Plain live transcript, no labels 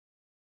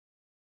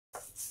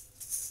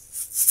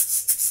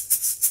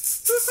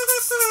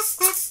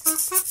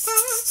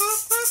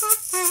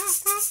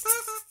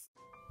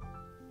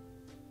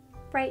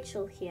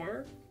Rachel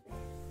here.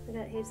 I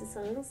got heaps of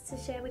songs to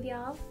share with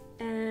y'all,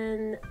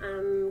 and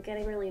I'm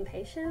getting really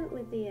impatient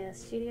with the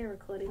studio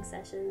recording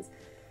sessions,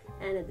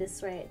 and at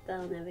this rate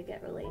they'll never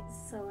get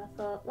released. So I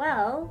thought,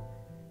 well,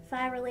 if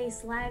I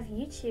release live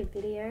YouTube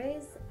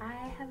videos, I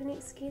have an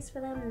excuse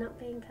for them not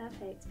being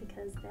perfect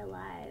because they're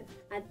live.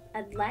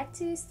 I'd like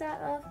to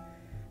start off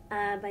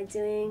by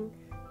doing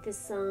this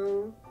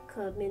song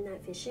called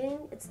Midnight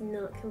Fishing. It's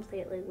not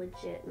completely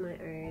legit my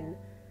own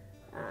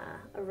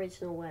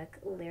original work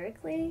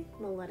lyrically,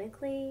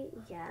 melodically,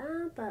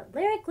 yeah, but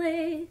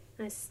lyrically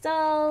I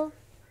stole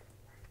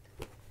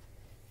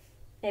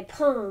a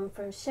poem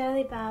from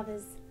Shirley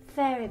Barber's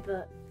fairy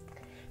book.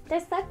 They're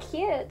so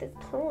cute, these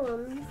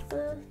poems.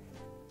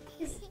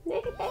 These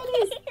naked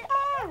babies.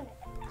 Ah!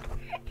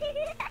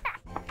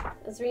 I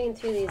was reading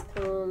through these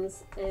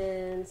poems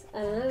and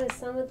I don't know,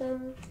 some of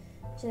them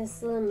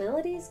just little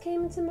melodies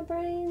came into my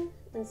brain,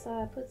 and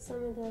so I put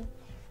some of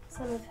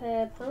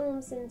her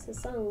poems into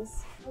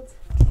songs.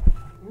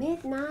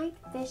 Midnight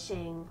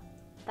Fishing.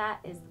 That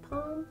is the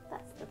poem.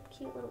 That's the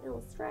cute little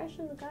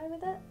illustration to go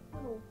with it.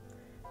 Little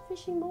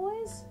fishing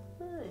boys.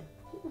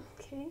 Oh,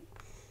 okay.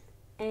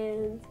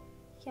 And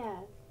yeah,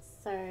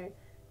 so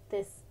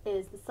this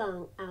is the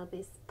song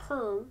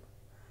poem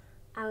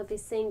I will be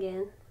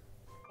singing.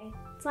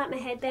 It's like my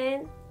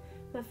headband.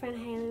 My friend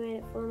Haley made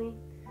it for me.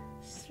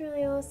 She's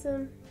really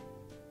awesome.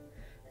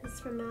 This is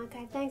from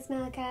Malachi. Thanks,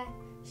 Malachi.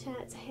 Shout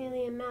out to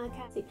Haley and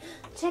Malachi.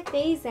 Check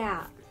these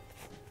out.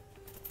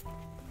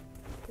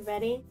 You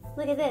ready?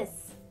 Look at this.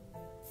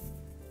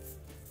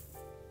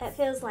 It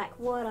feels like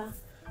water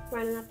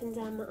running up and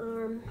down my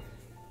arm.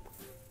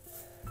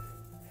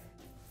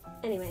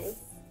 Anyways,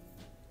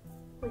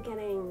 we're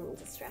getting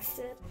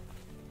distracted.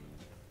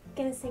 I'm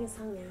gonna sing a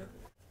song now.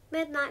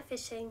 Midnight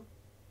Fishing.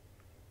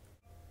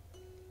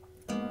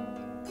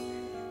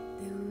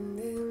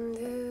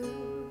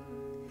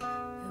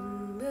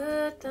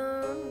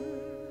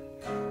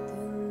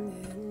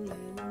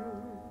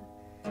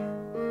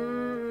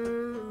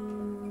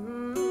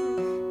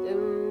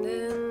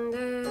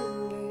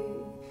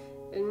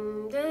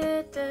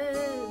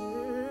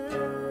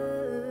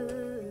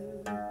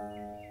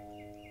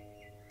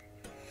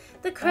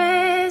 The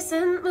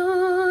crescent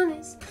moon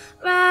is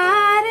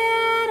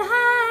riding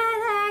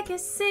high like a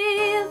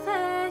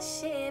silver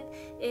ship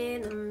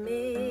in the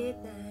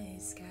midnight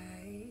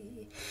sky.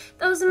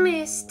 Those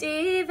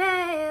misty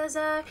veils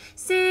are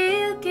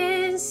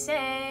silken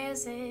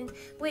sails, and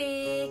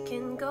we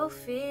can go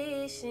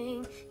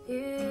fishing.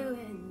 You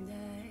and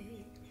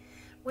I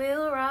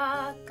will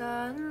rock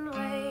on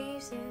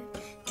waves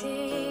of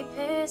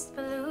deepest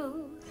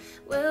blue.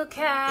 We'll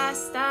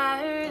cast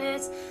our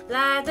nets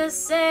like the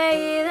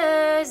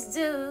sailors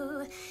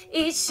do.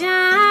 Each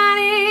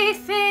shiny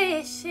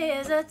fish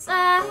is a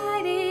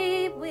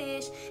tiny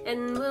wish,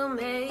 and we'll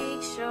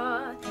make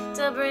sure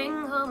to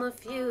bring home a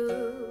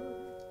few.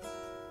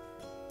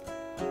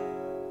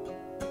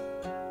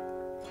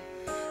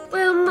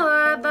 We'll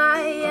moor by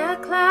a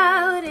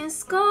cloud in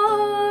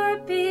Scorpio.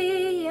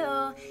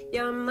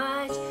 You're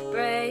much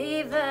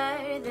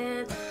braver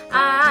than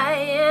I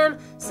am,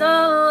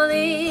 so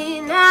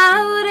lean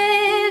out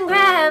and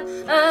grab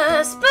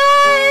a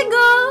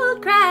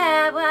spangled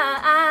crab while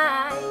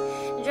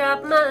I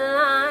drop my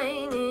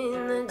line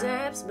in the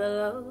depths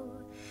below.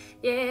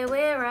 Yeah,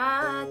 we're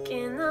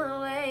rocking the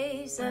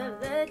waves of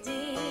the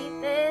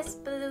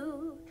deepest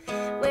blue.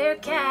 We're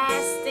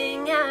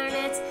casting our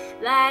nets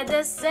like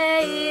the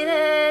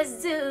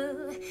sailors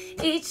do.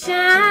 Each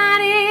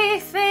shiny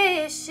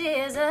fish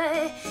is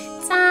a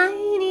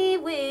tiny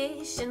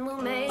wish, and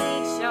we'll make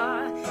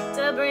sure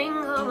to bring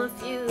home a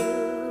few.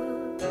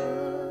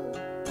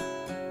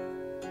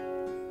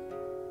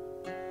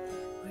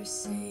 We're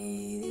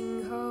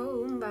sailing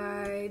home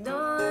by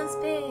dawn's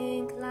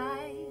pink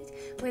light,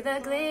 with a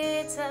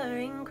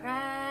glittering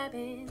crab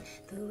in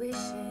the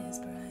wishes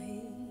bright.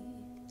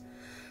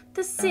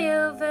 The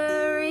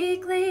silvery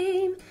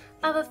gleam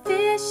of a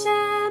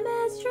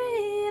fisherman's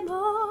dream.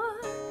 Oh,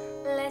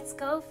 let's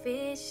go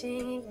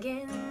fishing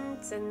again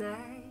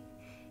tonight.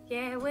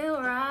 Yeah, we'll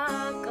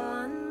rock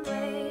on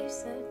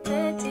waves of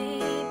the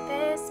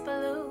deepest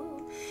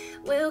blue.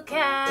 We'll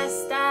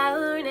cast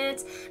our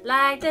nets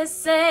like the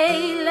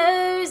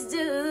sailors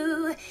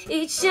do.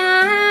 Each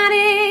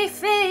shiny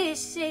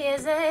fish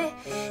is a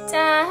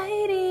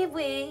tiny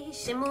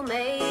wish, and we'll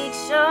make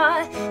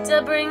sure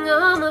to bring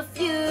home a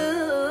few.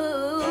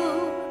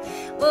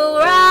 We'll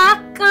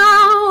rock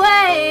on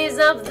waves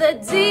of the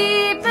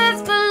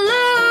deepest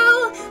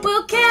blue.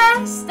 We'll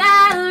cast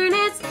our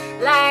nets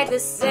like the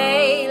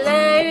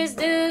sailors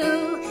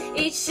do.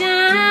 Each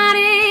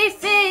shiny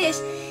fish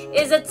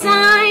is a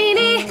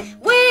tiny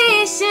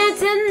wish, and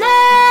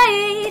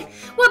tonight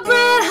we'll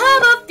bring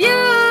home a few.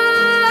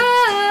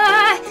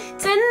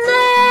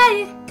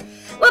 Tonight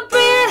we'll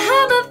bring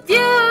home a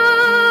few.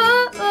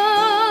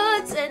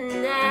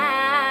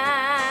 Tonight,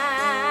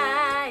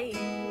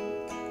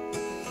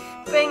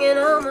 bringing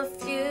home a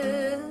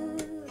few.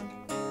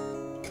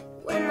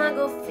 When I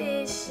go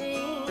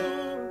fishing,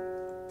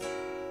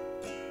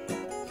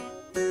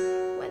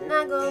 when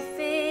I go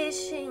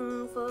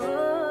fishing for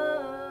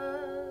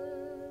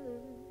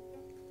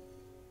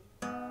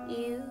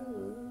you.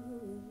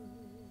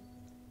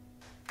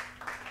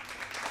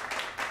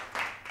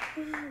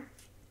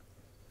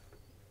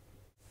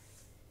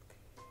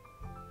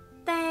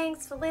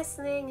 Thanks for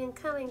listening and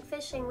coming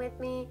fishing with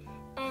me,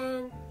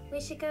 and we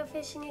should go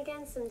fishing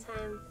again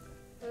sometime.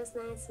 It was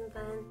nice and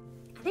fun.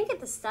 I think at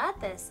the start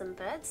there some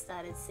birds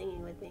started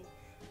singing with me.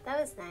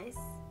 That was nice.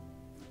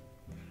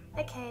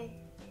 Okay,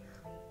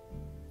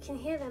 you can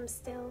hear them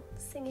still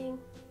singing.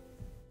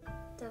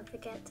 Don't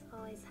forget to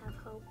always have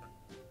hope.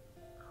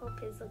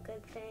 Hope is a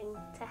good thing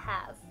to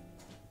have.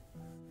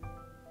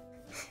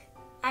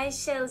 I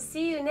shall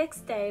see you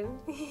next time.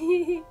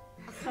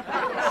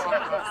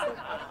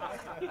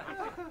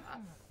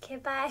 Okay,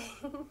 bye.